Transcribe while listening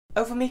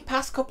Over my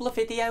past couple of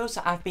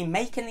videos I've been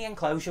making the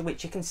enclosure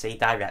which you can see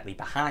directly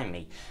behind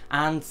me,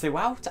 and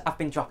throughout I've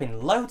been dropping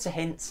loads of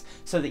hints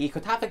so that you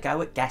could have a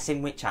go at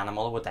guessing which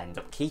animal I would end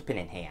up keeping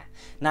in here.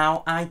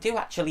 Now I do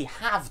actually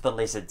have the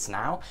lizards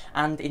now,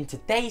 and in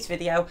today's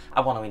video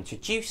I want to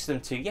introduce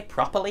them to you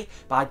properly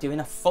by doing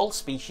a full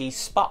species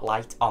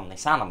spotlight on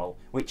this animal,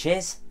 which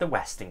is the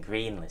western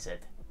green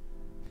lizard.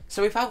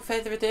 So without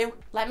further ado,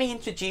 let me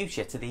introduce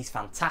you to these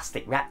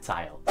fantastic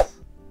reptiles.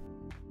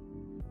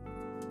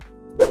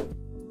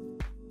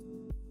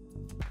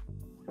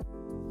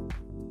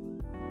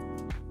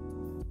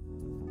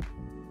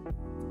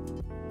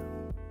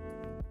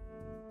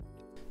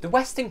 The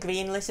western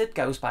green lizard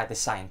goes by the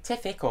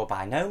scientific or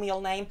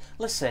binomial name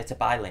Lacerta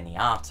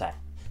bilineata.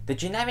 The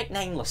generic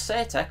name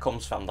Lacerta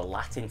comes from the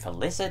Latin for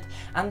lizard,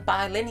 and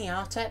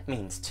bilineata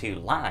means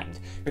two-lined,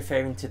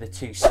 referring to the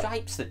two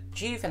stripes that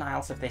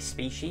juveniles of this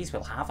species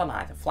will have on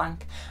either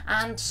flank,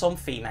 and some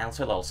females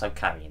will also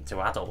carry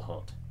into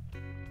adulthood.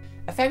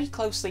 A very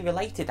closely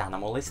related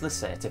animal is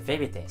Lacerta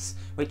viridis,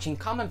 which in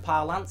common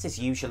parlance is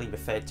usually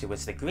referred to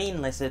as the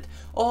green lizard,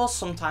 or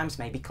sometimes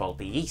may be called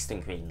the eastern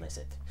green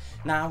lizard.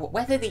 Now,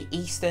 whether the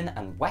eastern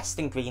and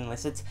western green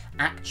lizards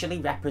actually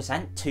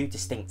represent two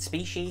distinct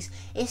species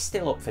is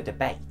still up for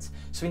debate,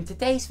 so in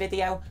today's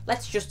video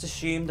let's just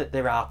assume that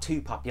there are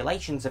two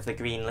populations of the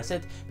green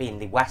lizard, being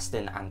the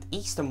western and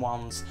eastern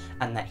ones,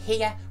 and that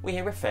here we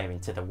are referring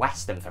to the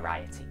western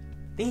variety.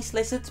 These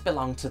lizards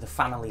belong to the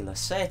family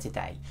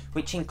Lacertidae,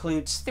 which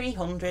includes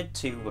 300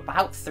 to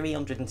about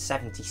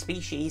 370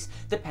 species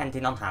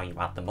depending on how you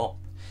add them up.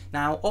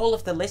 Now, all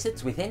of the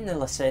lizards within the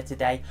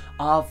Lacertidae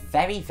are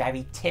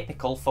very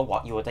typical for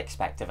what you would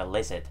expect of a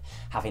lizard,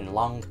 having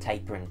long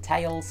tapering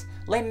tails,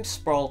 limbs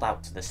sprawled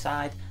out to the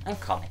side, and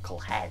conical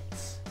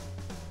heads.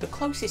 The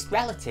closest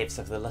relatives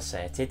of the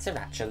Lacertids are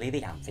actually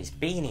the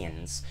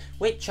amphisbaenians,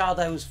 which are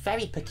those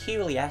very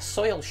peculiar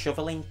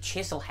soil-shoveling,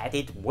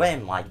 chisel-headed,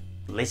 worm-like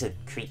lizard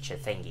creature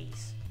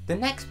thingies. The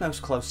next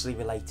most closely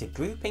related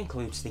group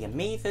includes the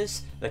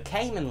amoebas, the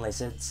caiman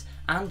lizards,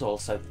 and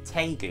also the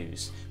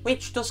tegus,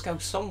 which does go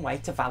some way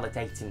to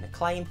validating the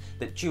claim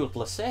that jeweled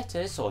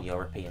lacertas, or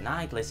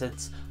European-eyed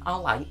lizards, are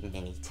like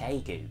mini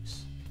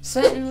tegus.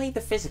 Certainly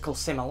the physical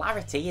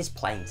similarity is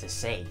plain to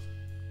see.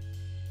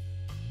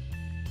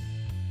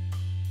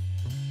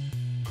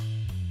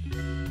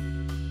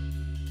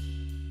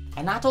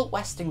 An adult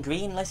western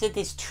green lizard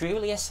is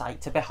truly a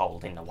sight to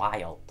behold in the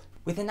wild.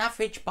 With an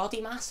average body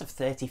mass of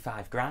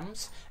 35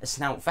 grams, a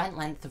snout vent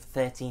length of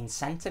 13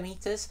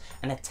 centimetres,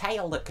 and a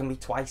tail that can be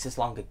twice as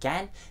long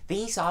again,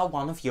 these are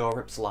one of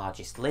Europe's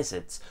largest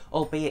lizards,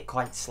 albeit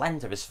quite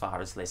slender as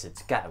far as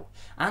lizards go,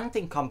 and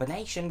in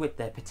combination with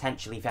their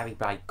potentially very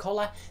bright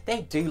colour,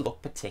 they do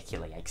look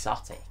particularly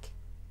exotic.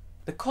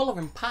 The colour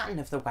and pattern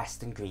of the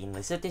western green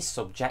lizard is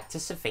subject to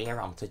severe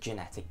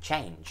ontogenetic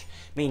change,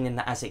 meaning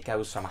that as it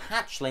goes from a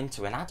hatchling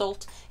to an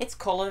adult, its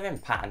colour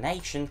and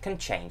patternation can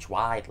change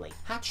widely.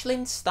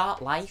 Hatchlings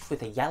start life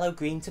with a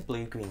yellow-green to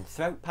blue-green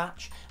throat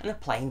patch and a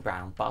plain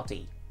brown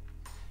body.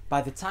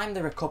 By the time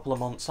they're a couple of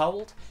months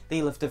old,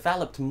 they'll have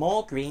developed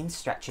more green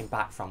stretching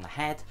back from the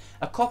head,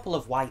 a couple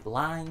of white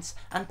lines,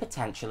 and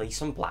potentially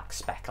some black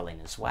speckling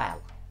as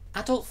well.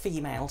 Adult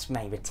females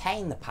may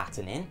retain the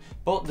patterning,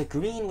 but the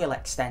green will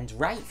extend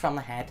right from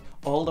the head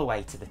all the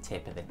way to the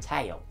tip of the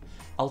tail.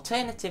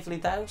 Alternatively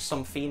though,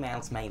 some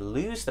females may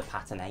lose the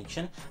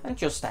patternation and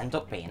just end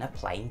up being a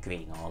plain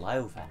green all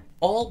over.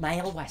 All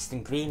male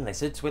western green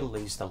lizards will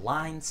lose the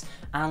lines,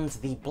 and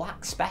the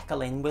black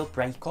speckling will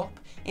break up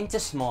into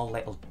small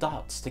little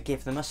dots to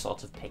give them a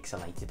sort of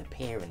pixelated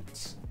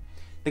appearance.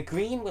 The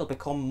green will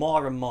become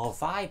more and more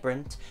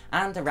vibrant,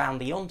 and around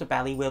the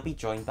underbelly will be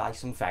joined by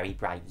some very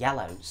bright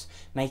yellows,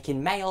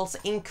 making males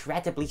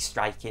incredibly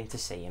striking to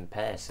see in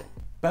person.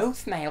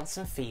 Both males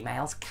and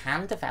females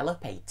can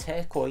develop a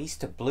turquoise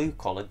to blue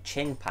coloured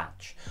chin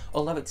patch,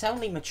 although it's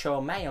only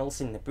mature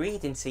males in the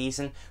breeding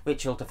season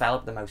which will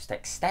develop the most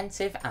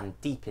extensive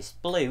and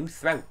deepest blue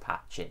throat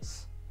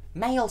patches.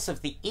 Males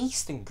of the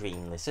eastern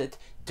green lizard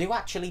do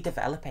actually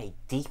develop a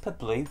deeper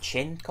blue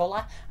chin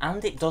colour,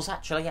 and it does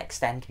actually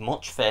extend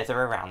much further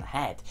around the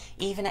head,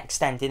 even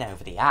extending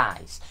over the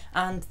eyes,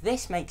 and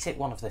this makes it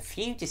one of the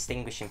few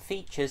distinguishing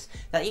features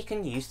that you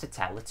can use to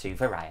tell the two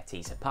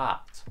varieties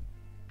apart.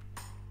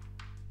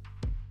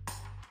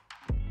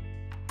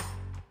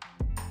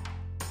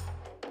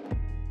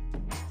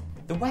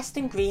 The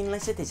western green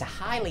lizard is a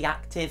highly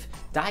active,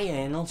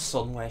 diurnal,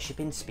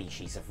 sun-worshipping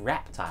species of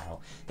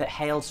reptile that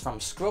hails from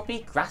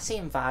scrubby, grassy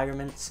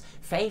environments,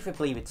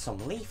 favourably with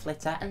some leaf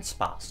litter and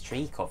sparse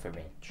tree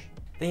coverage.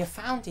 They are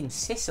found in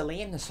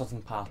Sicily in the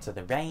southern part of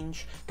the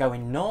range,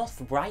 going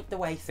north right the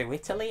way through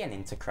Italy and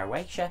into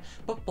Croatia,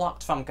 but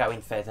blocked from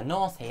going further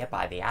north here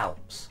by the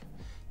Alps.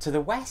 To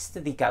the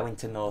west they go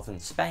into northern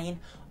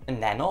Spain,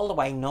 and then all the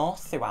way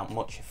north throughout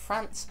much of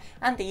France,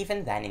 and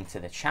even then into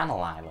the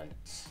Channel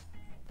Islands.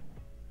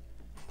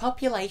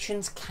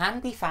 Populations can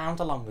be found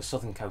along the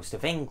southern coast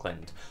of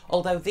England,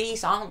 although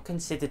these aren't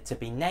considered to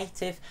be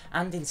native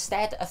and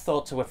instead are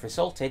thought to have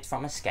resulted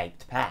from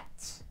escaped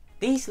pets.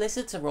 These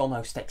lizards are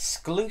almost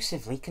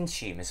exclusively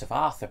consumers of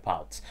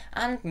arthropods,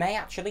 and may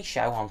actually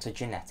show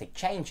ontogenetic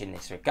change in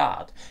this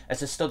regard,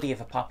 as a study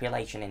of a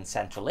population in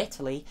central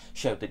Italy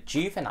showed that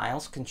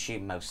juveniles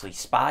consume mostly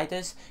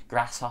spiders,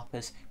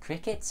 grasshoppers,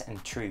 crickets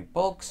and true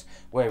bugs,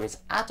 whereas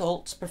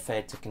adults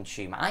preferred to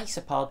consume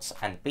isopods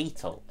and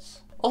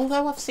beetles.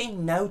 Although I've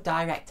seen no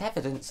direct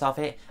evidence of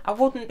it, I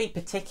wouldn't be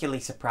particularly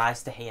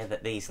surprised to hear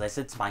that these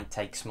lizards might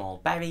take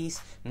small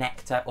berries,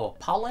 nectar or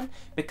pollen,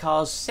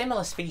 because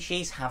similar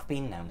species have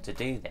been known to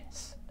do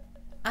this.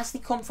 As they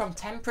come from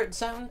temperate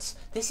zones,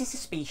 this is a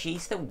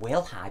species that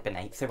will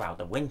hibernate throughout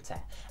the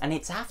winter, and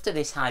it's after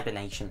this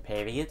hibernation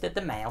period that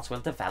the males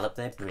will develop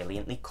their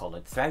brilliantly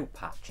coloured throat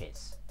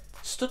patches.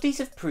 Studies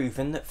have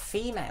proven that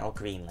female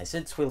green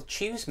lizards will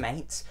choose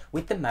mates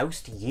with the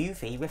most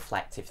UV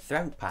reflective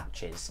throat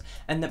patches,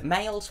 and that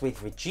males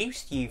with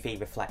reduced UV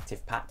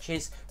reflective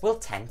patches will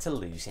tend to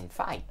lose in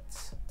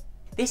fights.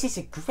 This is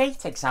a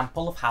great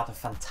example of how the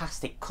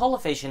fantastic colour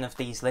vision of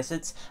these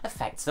lizards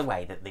affects the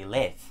way that they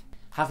live.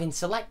 Having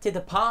selected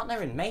a partner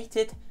and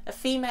mated, a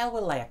female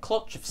will lay a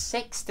clutch of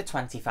 6 to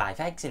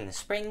 25 eggs in the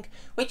spring,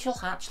 which will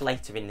hatch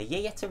later in the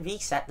year to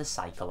reset the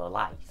cycle of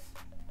life.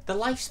 The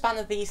lifespan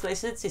of these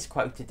lizards is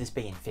quoted as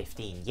being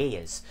 15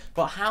 years,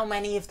 but how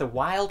many of the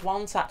wild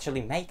ones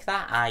actually make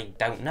that I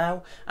don't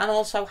know, and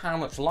also how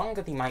much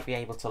longer they might be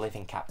able to live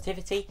in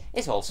captivity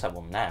is also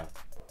unknown.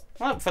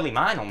 Hopefully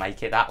mine will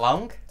make it that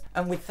long.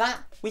 And with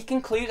that, we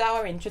conclude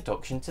our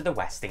introduction to the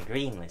western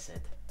green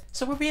lizard.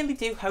 So I really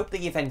do hope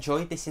that you've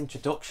enjoyed this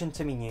introduction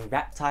to my new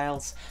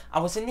reptiles. I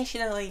was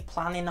initially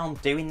planning on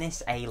doing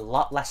this a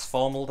lot less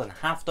formal than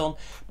I have done,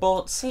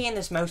 but seeing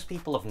as most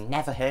people have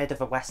never heard of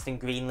a western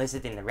green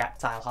lizard in the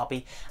reptile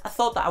hobby, I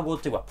thought that I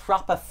would do a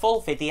proper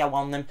full video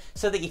on them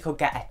so that you could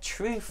get a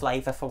true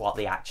flavour for what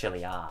they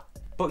actually are.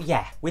 But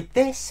yeah, with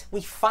this, we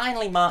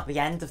finally mark the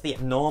end of the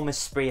enormous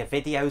spree of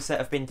videos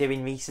that I've been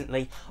doing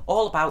recently,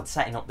 all about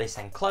setting up this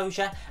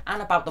enclosure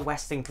and about the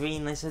western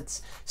green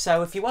lizards.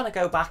 So if you want to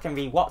go back and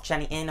re-watch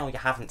anything or you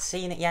haven't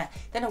seen it yet,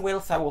 then I will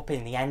throw up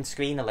in the end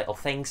screen a little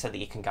thing so that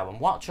you can go and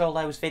watch all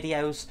those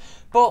videos.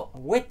 But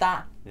with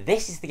that,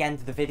 this is the end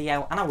of the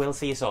video and I will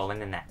see you all in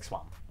the next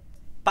one.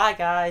 Bye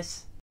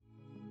guys!